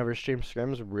Mm. only ever streamed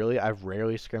scrims. Really, I've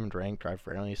rarely scrimmed ranked. Or I've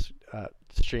rarely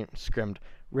scrimmed.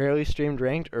 Rarely streamed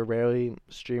ranked or rarely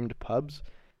streamed pubs.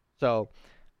 So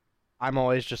I'm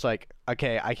always just like,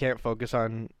 okay, I can't focus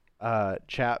on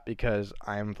chat because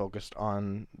I'm focused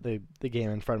on the game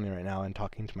in front of me right now and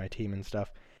talking to my team and stuff.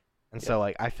 And so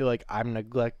like I feel like I'm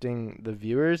neglecting the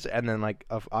viewers, and then like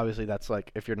obviously that's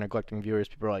like if you're neglecting viewers,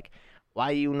 people are like,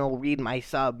 why read my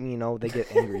sub? They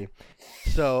get angry.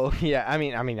 So yeah, I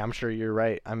mean I'm sure you're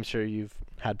right. I'm sure you've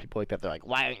had people like that. They're like,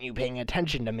 why aren't you paying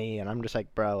attention to me? And I'm just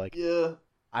like, bro, like Yeah.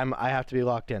 I have to be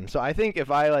locked in. So I think if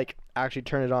I like actually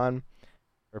turn it on,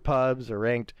 or pubs or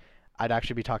ranked, I'd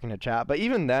actually be talking to chat. But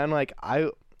even then, like I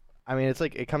mean it's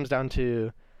like it comes down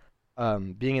to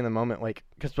being in the moment, like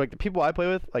because like the people I play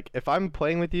with, like if I'm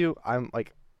playing with you, I'm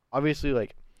like obviously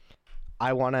like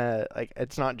I wanna like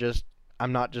it's not just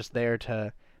I'm not just there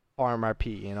to farm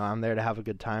RP, I'm there to have a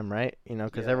good time, right?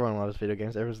 Because Yeah. everyone loves video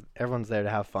games. Everyone's there to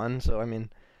have fun. So I mean,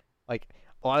 like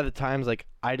a lot of the times, like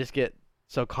I just get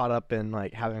so caught up in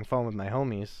like having fun with my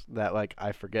homies that like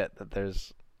I forget that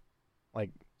there's like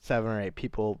 7 or 8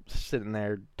 people sitting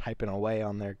there typing away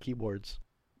on their keyboards.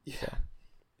 Yeah.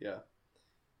 Yeah.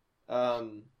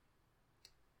 Um.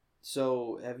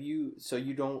 So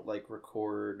you don't like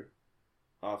record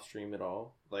off stream at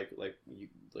all, like you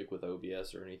like with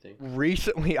OBS or anything?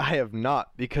 Recently, I have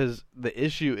not because the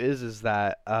issue is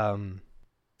that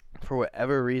for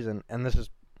whatever reason, and this is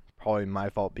probably my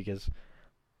fault because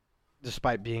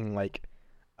despite being like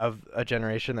of a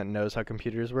generation that knows how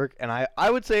computers work, and I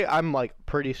would say I'm like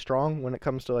pretty strong when it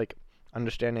comes to like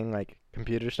understanding like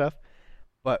computer stuff,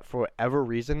 but for whatever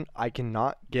reason, I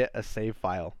cannot get a save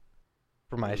file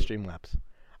for my Streamlabs.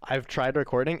 I've tried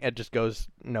recording, it just goes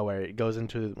nowhere. It goes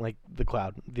into like the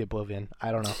cloud, the oblivion.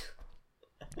 I don't know.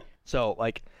 So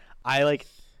like I like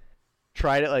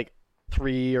tried it like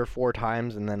 3 or 4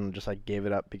 times and then just like gave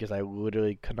it up because I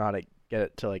literally could not like, get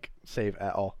it to like save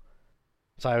at all.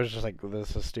 So I was just like,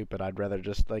 this is stupid. I'd rather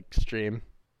just like stream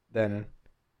than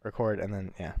record, and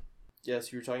then yeah. Yeah, so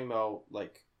you're talking about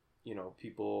like,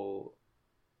 people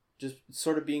just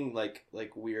sort of being like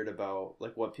weird about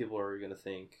like what people are gonna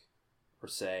think or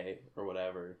say or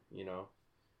whatever.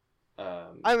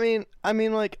 I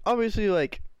mean, like obviously,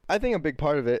 like I think a big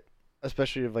part of it,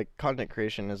 especially of like content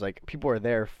creation, is like people are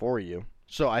there for you.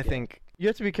 So I think you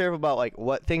have to be careful about like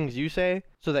what things you say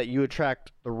so that you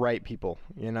attract the right people,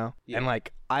 Yeah. And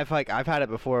like I've had it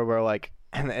before where like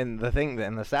and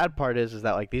the sad part is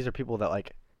that like these are people that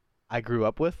like I grew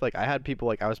up with. Like I had people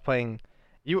like I was playing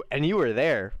you were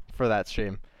there for that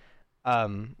stream.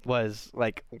 Was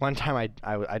like one time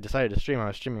I decided to stream. I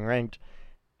was streaming ranked,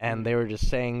 and they were just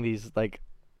saying these like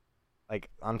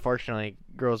unfortunately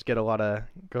girls get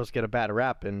a bad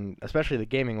rap, and especially the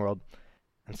gaming world.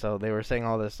 And so they were saying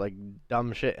all this like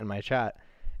dumb shit in my chat,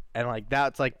 and like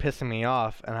that's like pissing me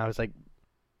off. And I was like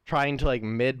trying to like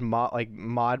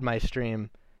mod my stream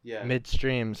Yeah.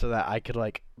 midstream so that I could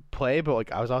like play, but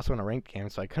like I was also in a ranked game,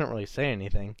 so I couldn't really say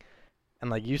anything. And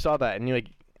like you saw that, and you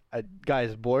like a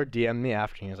guy's board DM'd me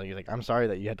after, and he's like I'm sorry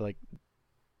that you had to like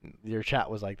your chat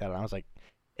was like that. And I was like,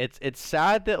 it's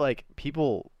sad that like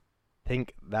people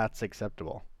think that's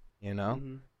acceptable,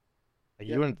 Mm-hmm. Like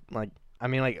Yeah. you wouldn't like. I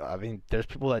mean, there's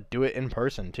people that do it in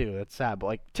person too. That's sad, but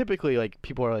like typically, like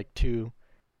people are like too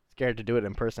scared to do it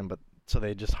in person, but so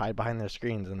they just hide behind their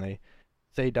screens and they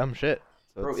say dumb shit.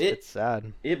 So Bro, it's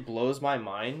sad. It blows my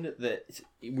mind that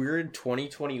we're in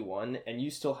 2021 and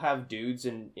you still have dudes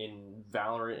in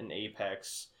Valorant and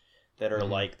Apex that are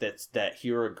like that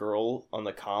hear a girl on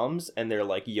the comms and they're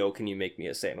like, "Yo, can you make me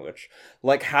a sandwich?"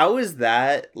 Like, how is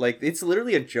that? Like, it's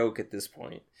literally a joke at this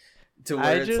point. To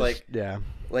where it's like, yeah,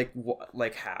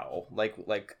 like how?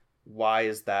 Like why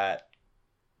is that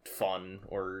fun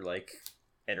or like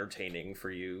entertaining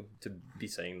for you to be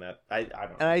saying that? I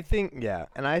don't know.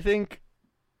 and I think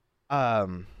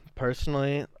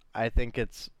personally, I think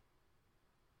it's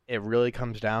it really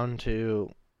comes down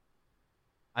to,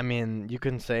 I mean, you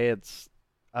can say it's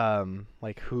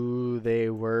like who they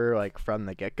were like from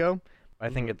the get-go, but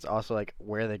I think Mhm. it's also like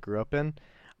where they grew up in.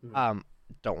 Mhm. Um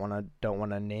don't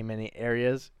want to name any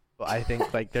areas, but I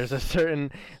think like there's a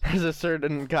certain there's a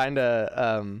certain kind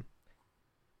of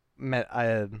me,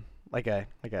 like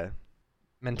a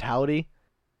mentality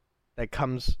that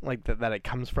comes like that it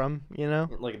comes from, you know?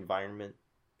 Like environment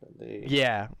that they.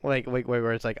 Yeah, like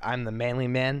where it's like I'm the manly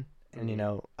man and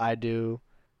Mhm. I do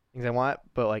things I want,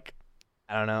 but like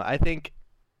I don't know. I think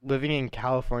living in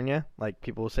California, like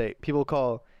people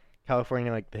call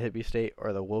California like the hippie state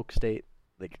or the woke state.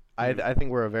 Like Mhm. I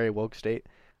think we're a very woke state.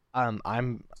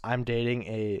 I'm dating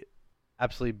a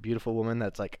absolutely beautiful woman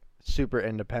that's like super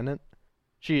independent.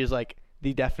 She is like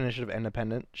the definition of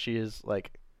independent. She is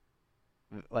like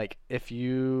if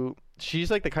you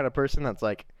she's like the kind of person that's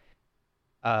like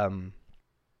um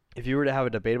if you were to have a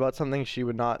debate about something, she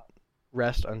would not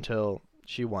rest until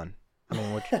she won. I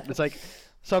mean, which it's like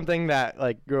something that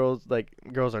like girls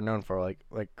are known for.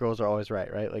 Like girls are always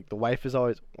right, right? Like the wife is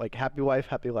always like happy wife,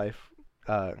 happy life,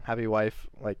 happy wife.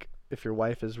 Like if your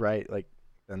wife is right, like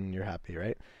then you're happy,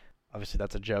 right? Obviously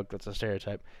that's a joke, that's a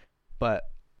stereotype. But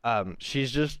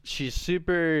she's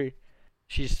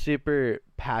super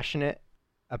passionate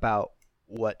about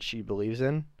what she believes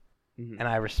in, Mhm. and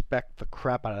I respect the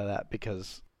crap out of that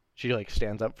because she like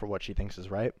stands up for what she thinks is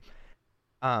right.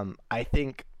 I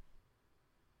think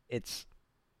it's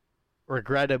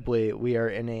regrettably we are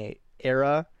in a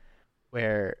era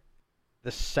where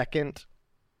the second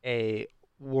a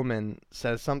woman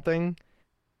says something,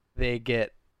 they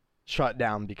get shut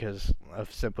down because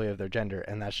of simply of their gender,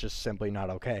 and that's just simply not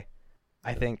okay.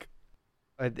 I Yeah. think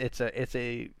it's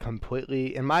a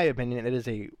completely, in my opinion, it is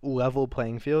a level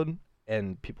playing field,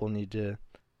 and people need to.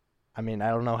 I mean, I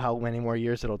don't know how many more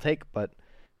years it'll take, but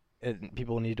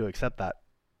people need to accept that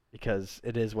because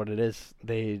it is what it is.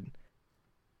 They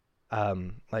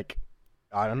like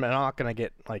I'm not gonna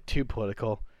get like too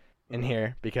political in Mhm.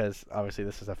 here because obviously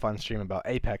this is a fun stream about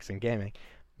Apex and gaming,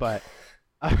 but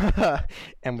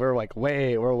and we're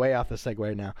way off the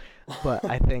segue now. But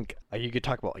I think you could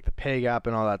talk about like the pay gap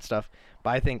and all that stuff.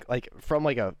 But I think like from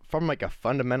like a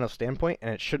fundamental standpoint,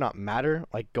 and it should not matter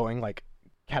like going like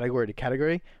category to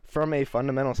category. From a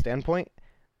fundamental standpoint,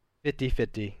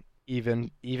 50-50,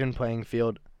 even playing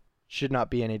field should not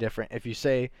be any different. If you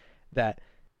say that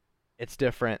it's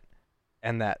different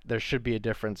and that there should be a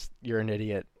difference, you're an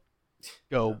idiot. Yeah.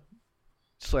 Go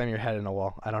slam your head in a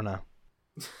wall. I don't know.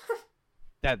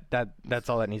 That's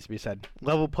all that needs to be said.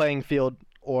 Level playing field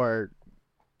or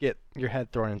get your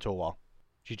head thrown into a wall.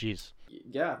 GG's.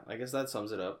 Yeah, I guess that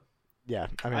sums it up. Yeah,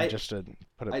 I mean I just to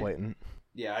put it I blatant.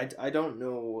 yeah, I don't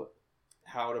know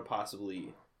how to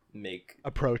possibly make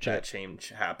Approach that it. change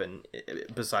happen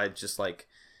besides just like,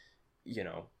 you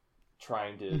know,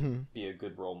 trying to hmm be a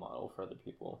good role model for other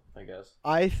people, I guess.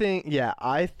 I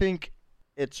think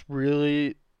it's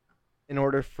really in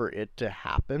order for it to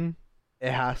happen,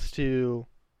 it has to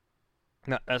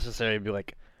not necessarily be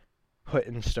like put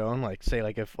in stone. Like say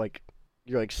like if like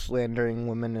you're like slandering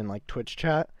women in like Twitch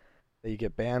chat that you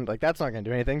get banned, like that's not gonna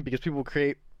do anything because people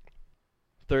create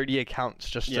 30 accounts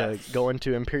just Yeah. to go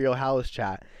into Imperial House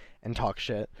chat and talk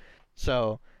shit.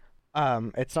 So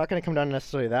it's not gonna come down to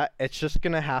necessarily that. It's just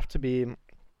gonna have to be.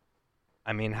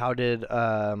 I mean, how did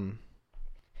I mean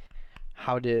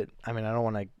I don't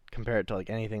want to compare it to like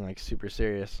anything like super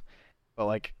serious, but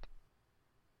like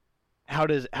how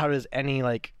does any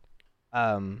like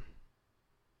um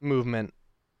movement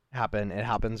happen? It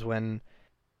happens when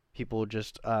people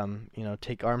just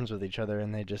take arms with each other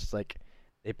and they just like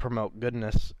they promote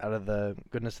goodness out of the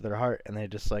goodness of their heart and they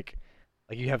just like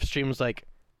you have streams like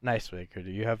Nice Week, or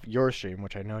do you have your stream,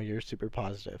 which I know you're super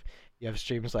positive. You have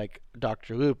streams like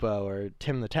Dr. Lupo or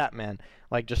Tim the Tapman,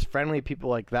 like just friendly people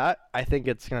like that. I think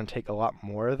it's gonna take a lot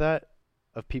more of that,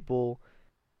 of people,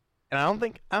 and I don't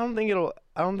think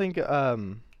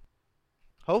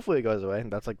hopefully it goes away.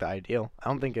 That's like the ideal. I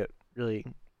don't think it really,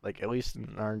 like at least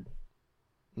in our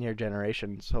near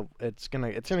generation. So it's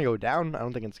gonna go down. I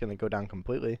don't think it's gonna go down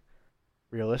completely,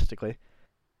 realistically.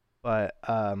 But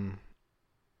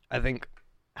I think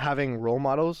having role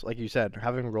models, like you said,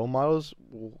 having role models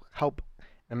will help.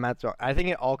 And I think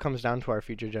it all comes down to our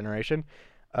future generation,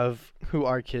 of who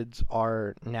our kids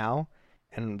are now,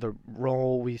 and the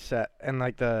role we set, and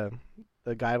like the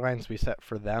guidelines we set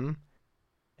for them,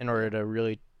 in order to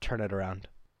really turn it around.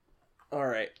 All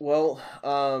right. Well,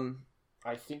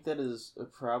 I think that is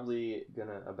probably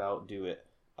gonna about do it.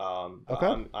 But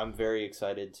Okay. I'm very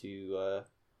excited to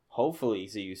hopefully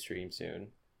see you stream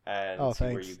soon and Oh, see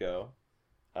where you thanks. go.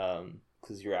 Um,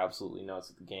 because you're absolutely nuts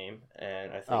at the game,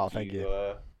 and I think thank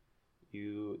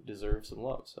you deserve some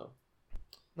love. So,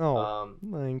 No,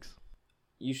 thanks.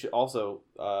 you should also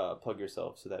plug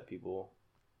yourself so that people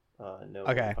know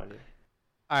where Okay. to find you.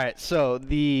 All right, so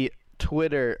the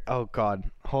Twitter. Oh God,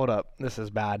 hold up, this is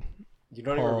bad. You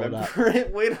don't even Hold remember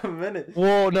it? Wait a minute.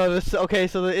 Whoa, no, this okay.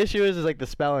 So the issue is like the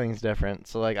spelling's different.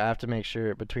 So like I have to make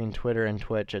sure between Twitter and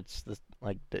Twitch, it's this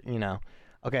like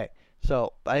Okay,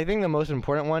 so I think the most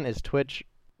important one is Twitch,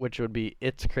 which would be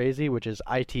It's Crazy, which is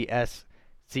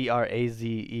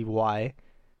ITSCRAZEY.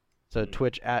 So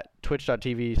Twitch at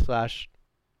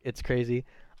twitch.tv/It's Crazy.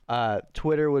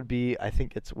 Twitter would be, I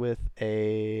think it's with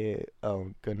a,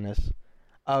 oh goodness,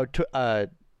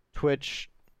 Twitch,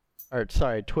 or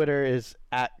sorry, Twitter is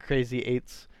at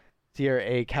Crazey8s,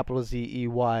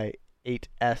 CRAZEY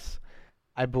 8S.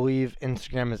 I believe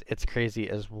Instagram is It's Crazy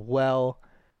as well.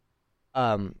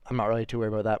 I'm not really too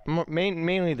worried about that.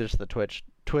 Mainly there's the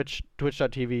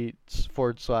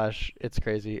twitch.tv/It's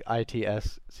Crazy,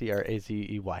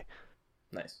 ITSCRAZEY.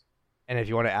 Nice. And if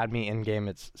you want to add me in game,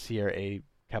 it's CRAZEY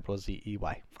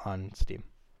on Steam.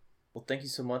 Well, thank you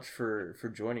so much for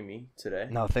joining me today.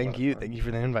 No, thank you. Thank you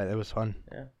for the invite. That was fun.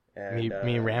 Yeah. And,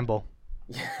 me ramble.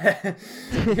 Yeah.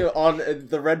 On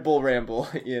the Red Bull ramble,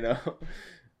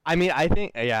 I mean, I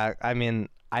think, yeah, I mean,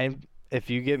 if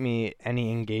you give me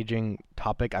any engaging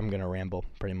topic, I'm going to ramble,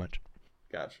 pretty much.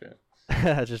 Gotcha.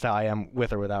 That's just how I am,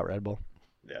 with or without Red Bull.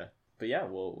 Yeah. But yeah,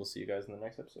 we'll see you guys in the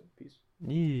next episode. Peace.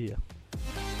 Yeah.